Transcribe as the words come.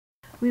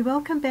We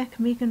welcome back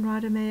Megan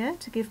Rademeyer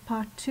to give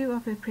part 2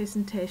 of her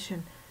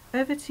presentation.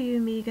 Over to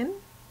you, Megan.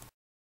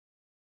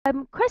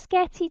 Chris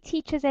Gatty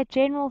teaches at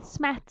General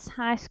Smuts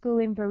High School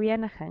in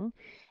Vereeniging,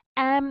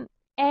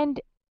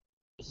 and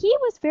he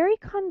was very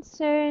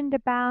concerned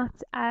about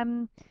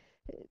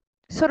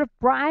sort of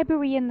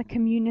bribery in the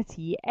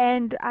community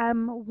and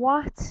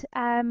what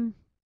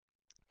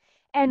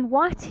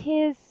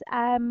his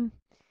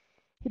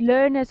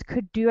learners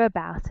could do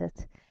about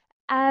it.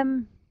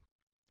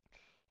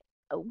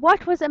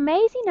 What was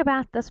amazing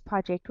about this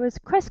project was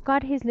Chris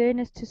got his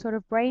learners to sort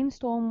of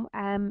brainstorm,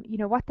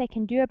 what they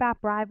can do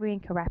about bribery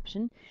and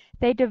corruption.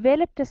 They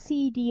developed a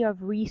CD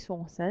of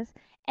resources,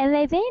 and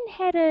they then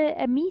had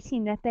a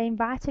meeting that they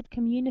invited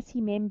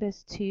community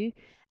members to,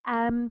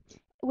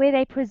 where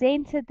they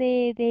presented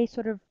their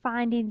sort of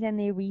findings and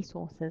their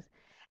resources.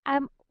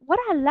 What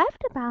I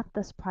loved about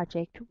this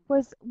project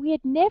was we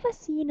had never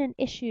seen an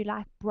issue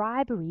like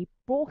bribery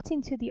brought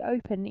into the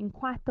open in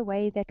quite the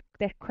way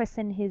that Chris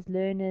and his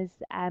learners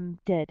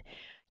did.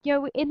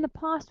 In the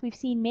past, we've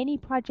seen many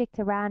projects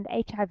around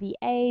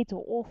HIV/AIDS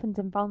or orphans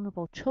and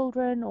vulnerable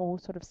children or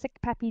sort of sick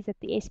puppies at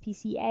the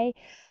SPCA.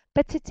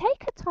 But to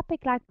take a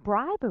topic like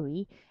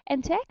bribery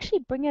and to actually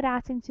bring it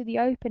out into the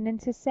open and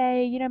to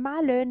say, my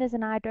learners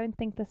and I don't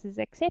think this is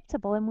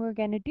acceptable and we're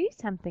going to do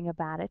something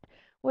about it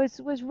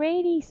was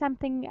really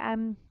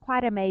something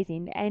quite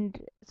amazing. And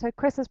so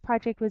Chris's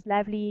project was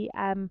lovely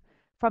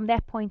from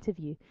that point of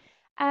view.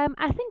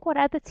 I think what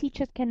other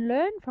teachers can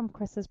learn from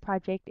Chris's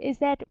project is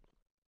that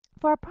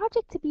for a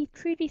project to be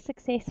truly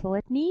successful,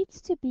 it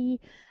needs to be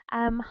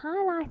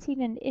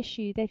highlighting an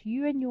issue that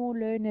you and your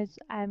learners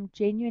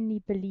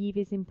genuinely believe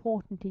is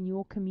important in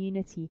your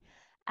community.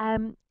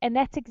 And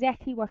that's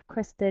exactly what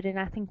Chris did, and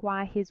I think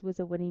why his was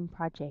a winning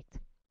project.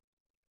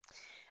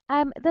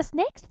 This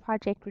next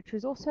project, which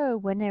was also a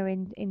winner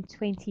in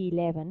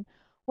 2011,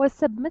 was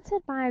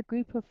submitted by a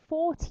group of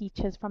 4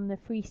 teachers from the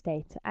Free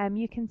State.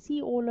 You can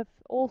see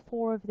all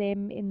 4 of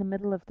them in the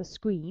middle of the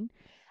screen.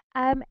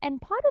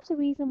 And part of the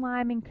reason why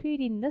I'm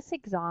including this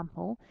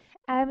example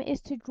is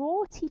to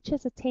draw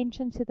teachers'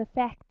 attention to the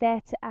fact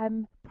that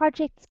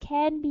projects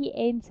can be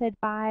entered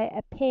by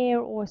a pair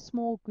or a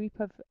small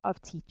group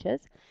of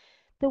teachers.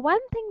 The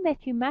one thing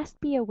that you must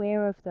be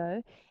aware of,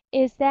 though,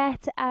 is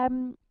that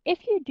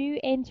if you do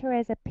enter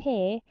as a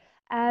pair,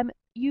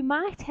 you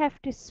might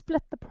have to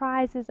split the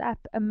prizes up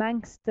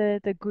amongst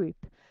the group.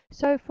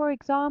 So, for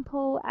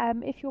example,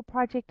 if your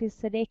project is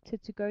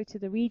selected to go to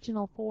the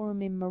regional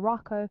forum in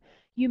Morocco,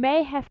 you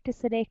may have to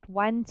select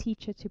one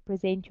teacher to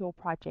present your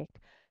project.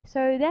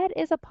 So that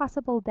is a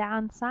possible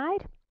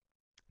downside.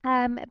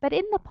 But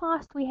in the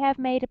past, we have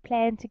made a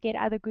plan to get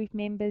other group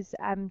members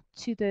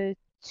to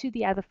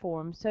the other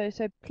forums. So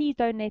please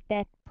don't let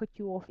that put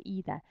you off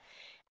either.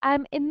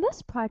 In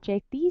this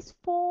project, these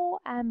 4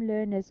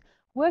 learners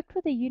worked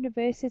with a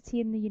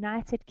university in the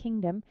United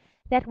Kingdom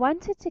that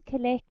wanted to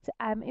collect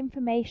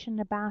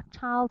information about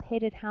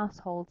child-headed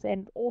households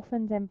and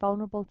orphans and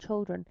vulnerable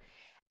children.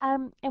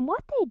 And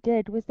what they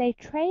did was they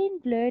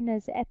trained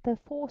learners at the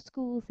 4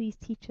 schools these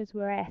teachers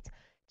were at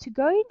to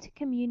go into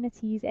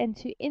communities and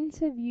to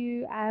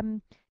interview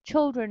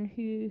children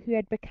who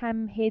had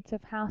become heads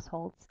of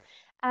households.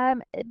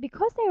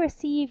 Because they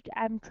received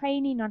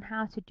training on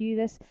how to do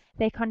this,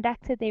 they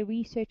conducted their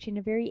research in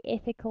a very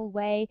ethical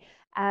way.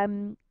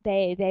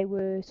 They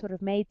were sort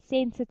of made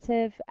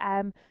sensitive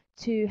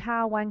to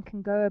how one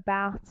can go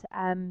about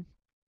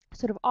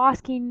sort of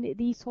asking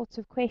these sorts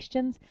of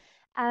questions.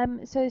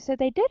 So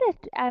they did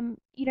it,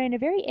 in a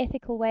very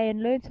ethical way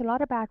and learned a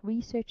lot about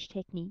research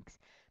techniques.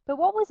 But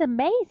what was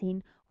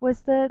amazing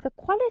was the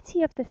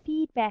quality of the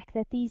feedback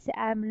that these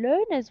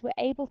learners were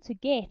able to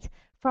get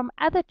from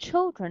other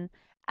children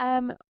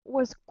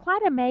was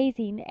quite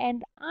amazing,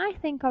 and I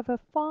think of a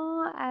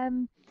far,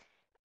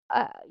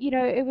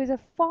 it was a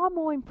far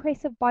more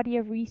impressive body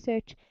of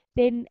research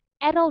than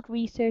adult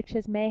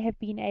researchers may have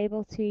been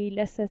able to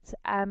elicit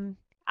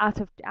out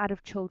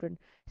of children.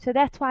 So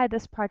that's why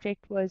this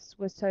project was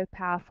so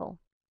powerful.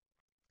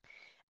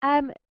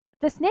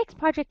 This next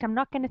project I'm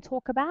not going to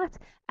talk about.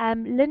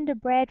 Linda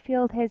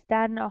Bradfield has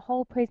done a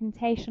whole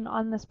presentation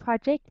on this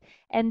project,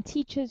 and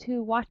teachers who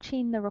are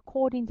watching the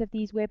recordings of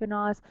these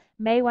webinars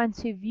may want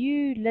to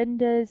view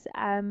Linda's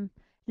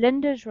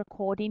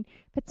recording,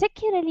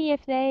 particularly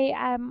if they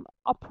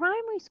are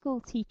primary school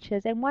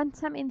teachers and want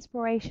some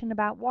inspiration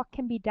about what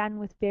can be done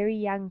with very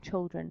young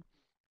children.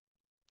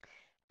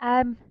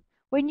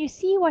 When you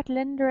see what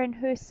Linda and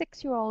her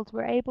 6-year-olds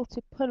were able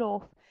to pull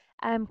off,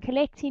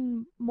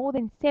 collecting more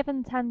than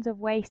 7 tons of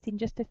waste in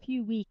just a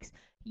few weeks,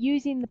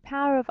 using the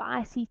power of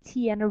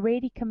ICT and a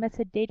really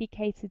committed,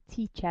 dedicated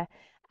teacher,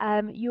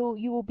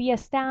 you will be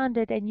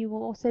astounded, and you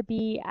will also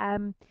be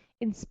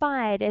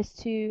inspired as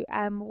to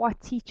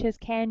what teachers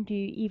can do,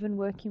 even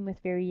working with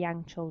very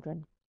young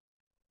children.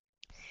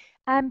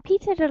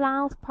 Peter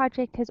Delisle's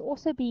project has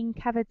also been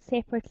covered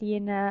separately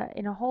in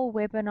a whole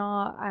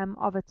webinar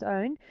of its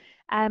own.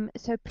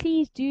 So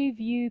please do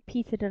view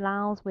Peter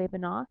Delisle's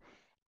webinar.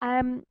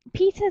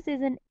 Peter's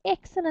is an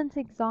excellent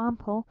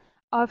example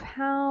of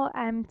how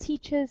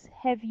teachers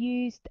have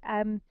used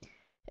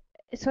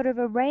sort of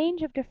a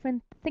range of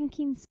different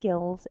thinking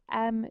skills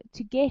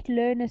to get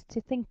learners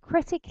to think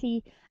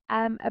critically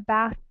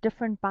about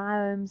different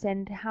biomes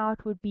and how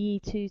it would be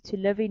to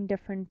live in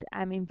different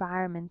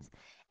environments.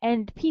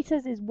 And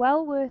Peters is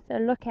well worth a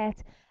look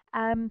at.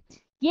 Um,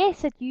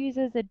 yes, it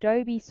uses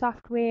Adobe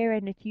software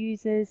and it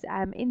uses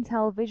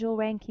Intel visual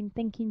ranking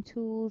thinking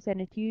tools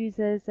and it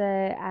uses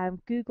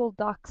Google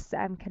Docs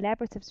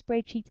collaborative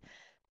spreadsheets,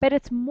 but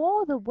it's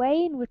more the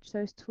way in which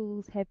those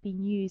tools have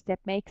been used that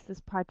makes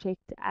this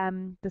project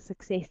the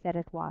success that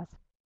it was.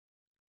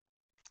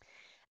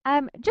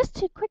 Just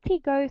to quickly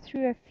go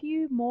through a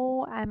few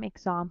more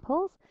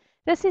examples.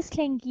 This is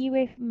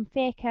Klengiwe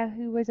Mfeka,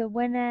 who was a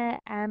winner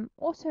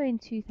also in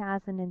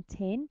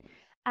 2010.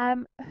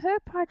 Her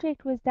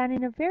project was done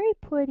in a very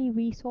poorly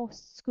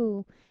resourced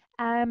school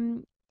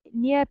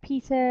near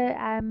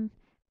Peter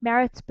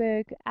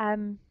Maritzburg.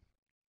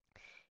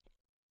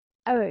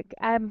 Oh,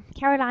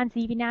 Caroline's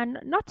leaving now.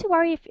 Not to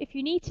worry if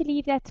you need to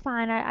leave, that's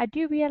fine. I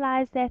do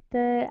realize that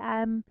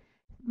the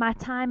my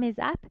time is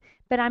up,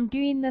 but I'm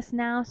doing this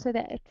now so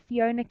that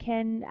Fiona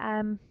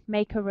can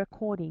make a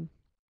recording.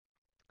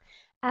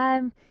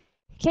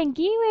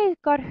 Klengiwe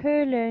got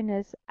her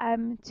learners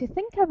to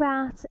think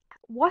about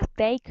what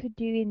they could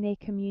do in their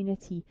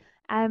community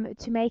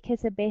to make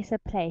it a better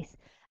place.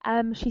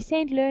 She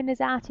sent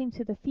learners out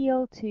into the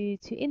field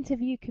to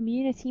interview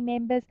community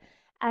members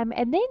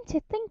and then to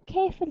think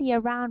carefully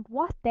around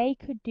what they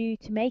could do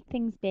to make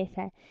things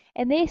better.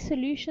 And their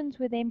solutions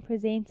were then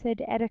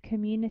presented at a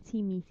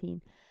community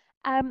meeting.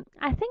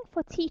 I think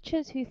for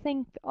teachers who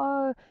think,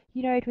 oh,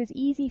 you know, it was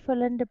easy for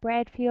Linda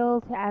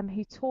Bradfield,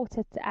 who taught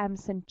at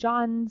St.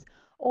 John's,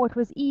 or it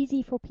was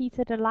easy for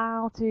Peter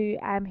DeLisle,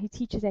 who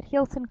teaches at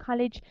Hilton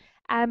College,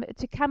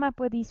 to come up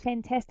with these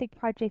fantastic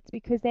projects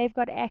because they've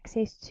got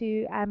access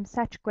to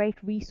such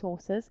great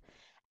resources.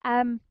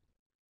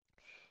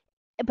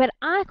 But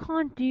I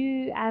can't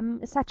do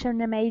such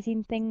an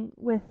amazing thing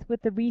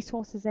with the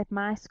resources at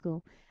my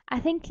school. I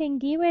think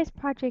Klengiwe's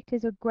project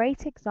is a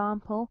great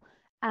example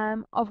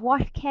of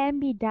what can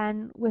be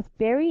done with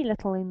very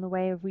little in the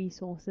way of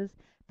resources,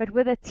 but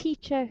with a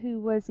teacher who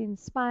was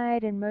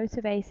inspired and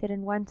motivated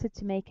and wanted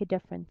to make a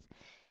difference.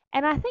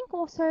 And I think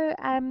also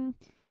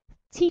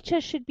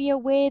teachers should be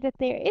aware that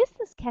there is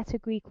this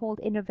category called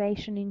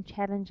innovation in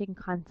challenging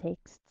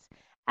contexts.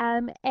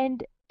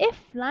 And if,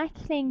 like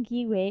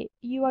Klengiwe,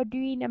 you are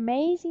doing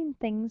amazing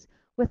things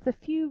with the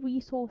few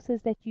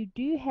resources that you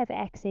do have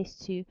access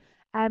to,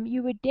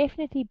 you would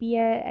definitely be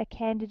a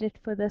candidate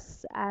for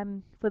this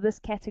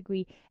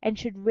category and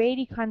should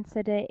really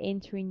consider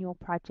entering your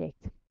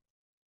project.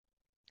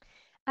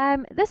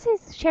 This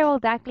is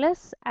Cheryl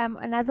Douglas,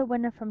 another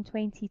winner from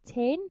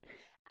 2010.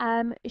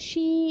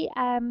 She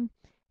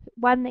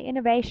won the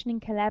Innovation in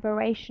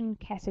Collaboration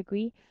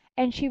category,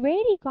 and she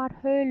really got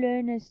her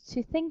learners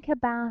to think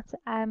about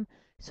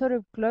sort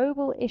of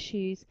global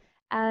issues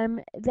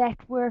that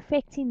were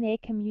affecting their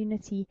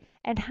community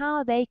and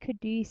how they could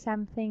do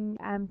something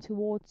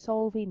towards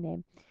solving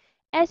them.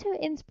 As her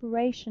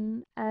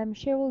inspiration,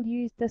 Cheryl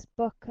used this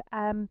book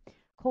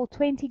called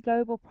 20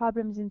 Global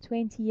Problems in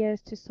 20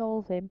 Years to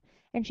Solve Them.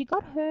 And she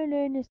got her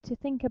learners to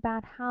think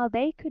about how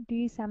they could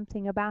do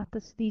something about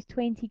these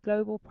 20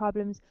 global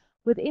problems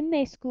within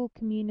their school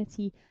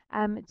community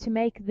to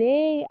make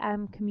their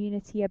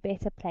community a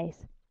better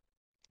place.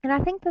 And I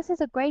think this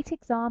is a great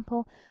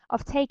example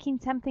of taking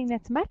something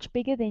that's much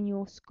bigger than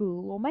your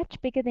school or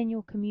much bigger than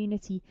your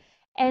community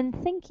and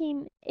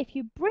thinking if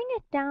you bring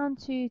it down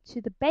to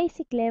the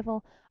basic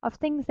level of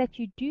things that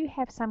you do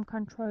have some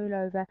control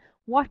over,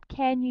 what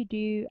can you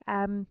do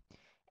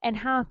and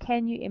how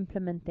can you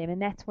implement them?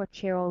 And that's what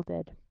Cheryl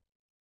did.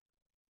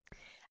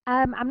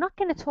 I'm not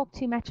going to talk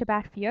too much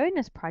about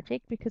Fiona's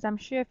project because I'm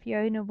sure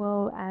Fiona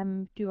will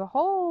do a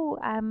whole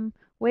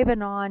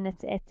webinar on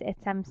it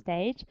at some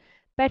stage.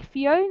 But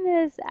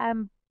Fiona's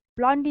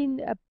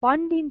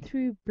bonding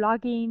through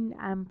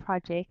blogging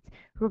project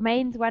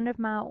remains one of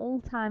my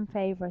all-time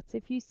favorites.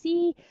 If you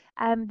see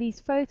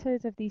these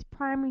photos of these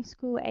primary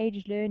school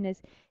aged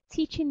learners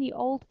teaching the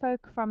old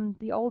folk from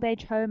the old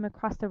age home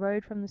across the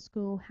road from the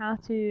school how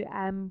to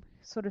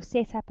sort of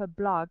set up a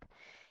blog,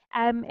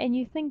 and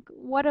you think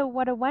what a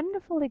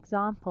wonderful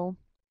example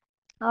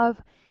of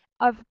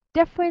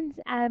different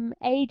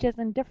ages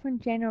and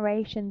different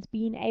generations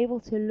being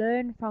able to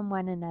learn from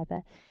one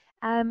another.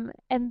 And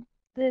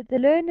the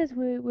learners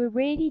were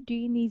really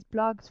doing these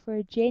blogs for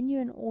a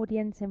genuine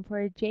audience and for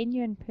a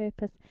genuine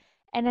purpose.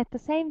 And at the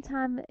same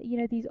time, you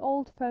know, these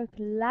old folk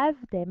love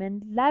them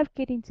and love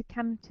getting to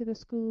come to the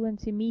school and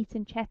to meet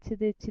and chat to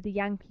the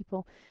young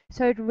people.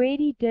 So it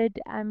really did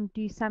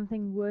do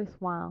something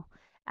worthwhile.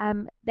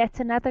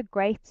 That's another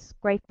great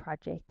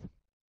project.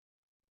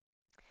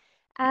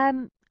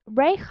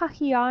 Ray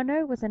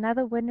Cajiano was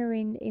another winner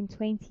in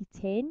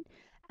 2010.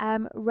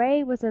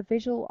 Ray was a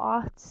visual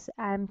arts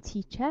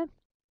teacher,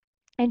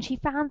 and she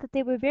found that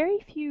there were very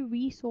few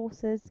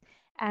resources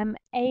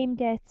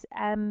aimed at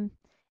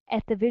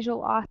the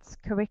visual arts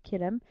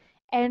curriculum,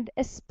 And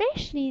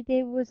especially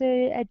there was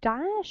a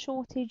dire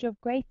shortage of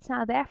great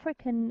South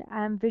African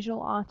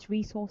visual arts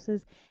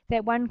resources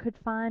that one could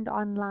find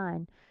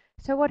online.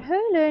 So what her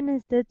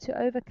learners did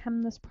to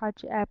overcome this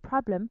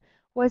problem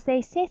was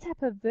they set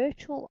up a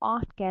virtual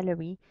art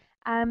gallery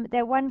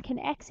that one can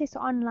access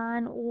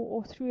online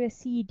or through a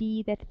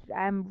CD that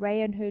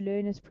Ray and her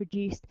learners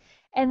produced,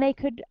 and they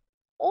could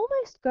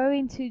almost go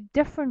into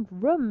different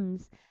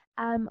rooms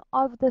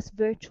of this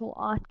virtual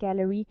art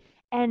gallery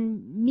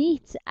and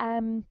meet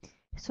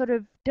sort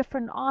of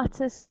different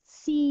artists,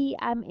 see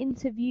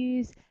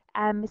interviews,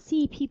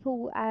 see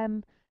people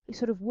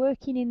sort of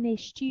working in their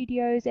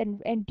studios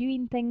and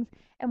doing things.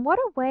 And what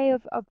a way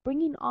of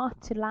bringing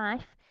art to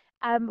life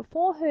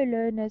for her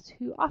learners,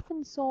 who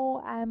often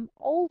saw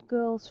old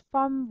girls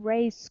from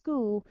Ray's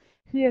school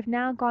who have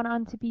now gone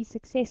on to be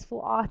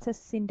successful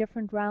artists in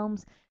different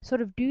realms,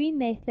 sort of doing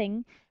their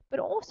thing, but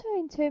also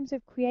in terms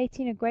of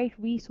creating a great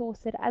resource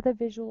that other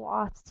visual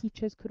arts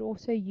teachers could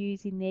also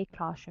use in their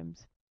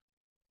classrooms.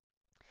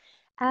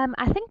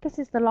 I think this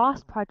is the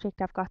last project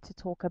I've got to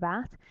talk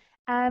about.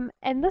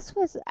 And this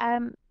was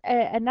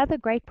another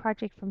great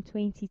project from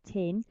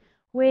 2010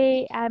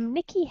 where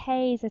Nikki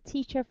Hayes, a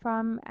teacher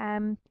from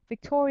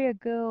Victoria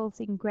Girls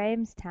in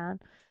Grahamstown,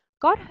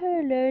 got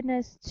her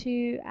learners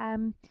to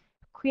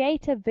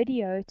create a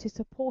video to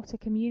support a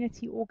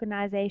community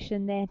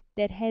organization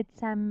that had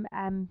some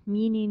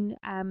meaning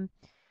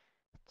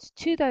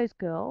to those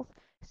girls.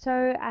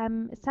 So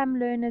some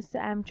learners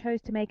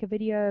chose to make a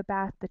video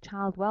about the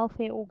child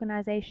welfare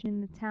organization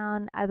in the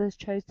town. Others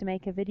chose to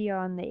make a video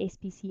on the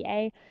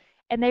SPCA.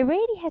 And they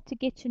really had to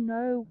get to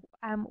know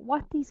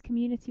what these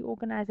community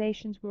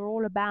organizations were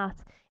all about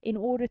in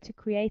order to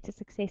create a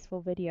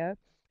successful video.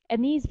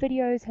 And these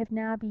videos have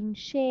now been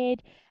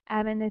shared,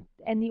 and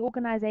the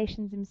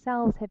organizations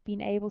themselves have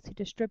been able to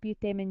distribute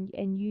them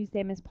and use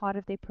them as part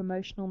of their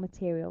promotional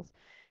materials.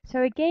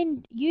 So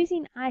again,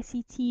 using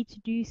ICT to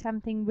do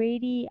something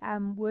really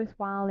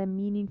worthwhile and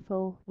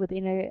meaningful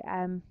within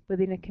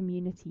a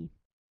community.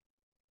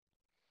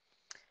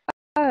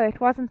 Oh, it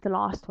wasn't the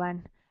last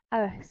one.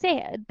 Oh, see,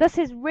 this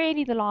is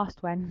really the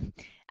last one.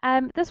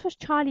 This was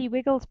Charlie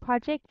Wiggles'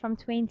 project from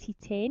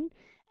 2010.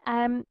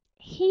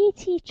 He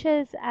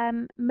teaches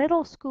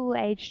middle school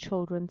age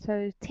children,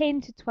 so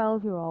 10 to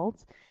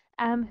 12-year-olds,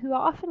 who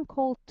are often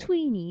called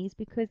tweenies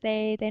because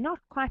they're not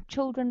quite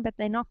children, but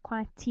they're not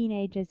quite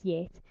teenagers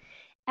yet.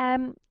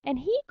 And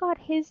he got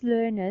his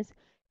learners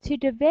to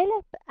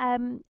develop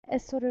a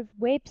sort of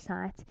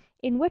website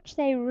in which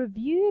they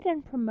reviewed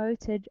and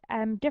promoted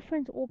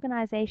different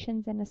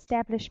organizations and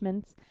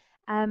establishments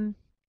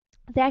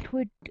that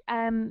would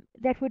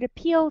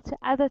appeal to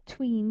other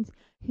tweens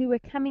who were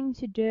coming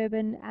to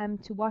Durban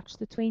to watch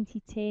the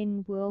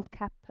 2010 World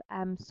Cup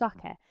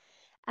soccer.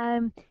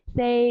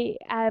 They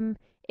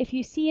if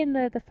you see in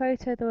the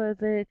photo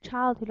the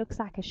child who looks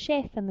like a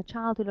chef and the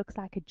child who looks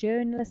like a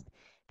journalist,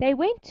 they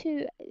went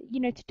to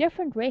to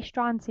different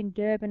restaurants in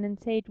Durban and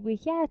said, we're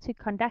here to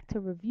conduct a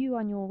review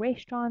on your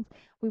restaurants.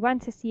 We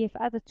want to see if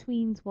other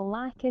tweens will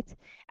like it.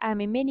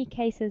 In many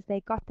cases,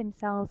 they got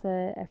themselves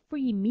a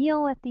free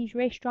meal at these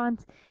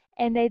restaurants,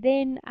 and they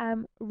then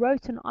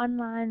wrote an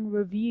online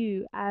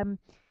review,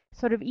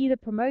 sort of either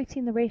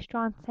promoting the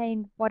restaurant,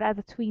 saying what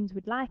other tweens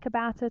would like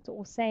about it,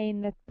 or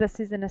saying that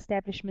this is an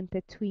establishment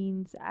that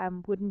tweens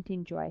wouldn't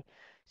enjoy.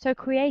 So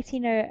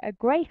creating a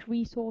great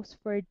resource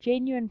for a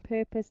genuine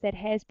purpose that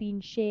has been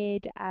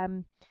shared.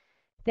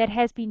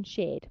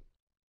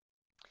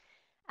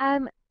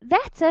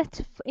 That's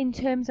it in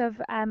terms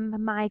of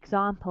my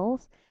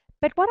examples.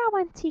 But what I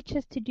want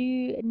teachers to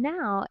do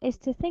now is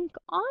to think,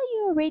 are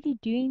you already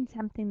doing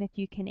something that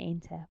you can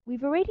enter?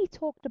 We've already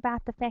talked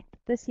about the fact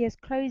that this year's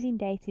closing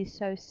date is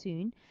so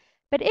soon.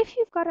 But if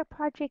you've got a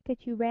project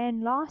that you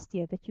ran last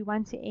year that you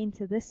want to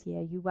enter this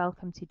year, you're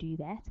welcome to do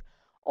that.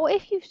 Or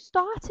if you've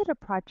started a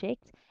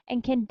project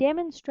and can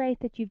demonstrate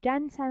that you've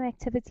done some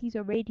activities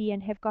already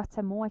and have got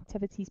some more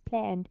activities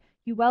planned,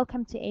 you're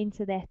welcome to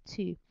enter that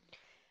too.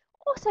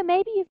 Also,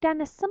 maybe you've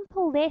done a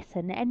simple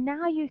lesson and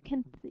now you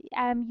can,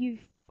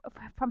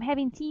 from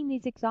having seen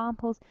these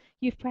examples,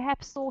 you've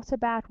perhaps thought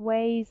about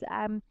ways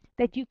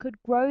that you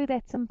could grow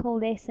that simple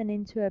lesson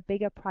into a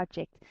bigger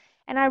project.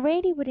 And I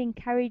really would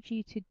encourage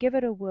you to give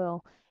it a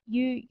whirl.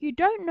 You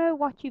don't know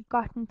what you've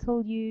got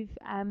until you've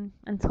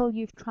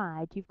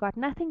tried. You've got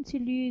nothing to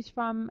lose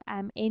from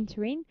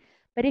entering,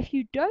 but if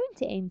you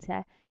don't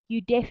enter,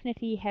 you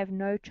definitely have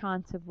no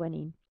chance of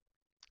winning.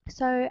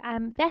 So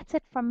that's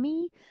it from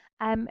me.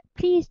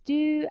 Please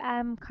do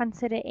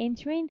consider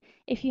entering.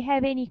 If you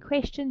have any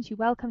questions, you're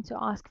welcome to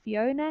ask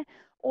Fiona,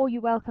 or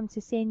you're welcome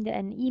to send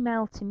an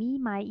email to me.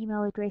 My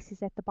email address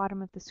is at the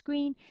bottom of the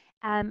screen,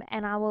 and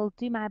I will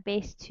do my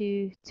best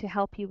to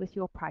help you with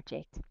your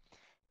project.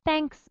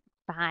 Thanks.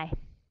 Bye.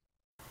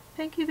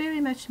 Thank you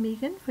very much,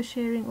 Megan, for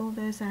sharing all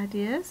those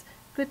ideas.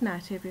 Good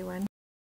night, everyone.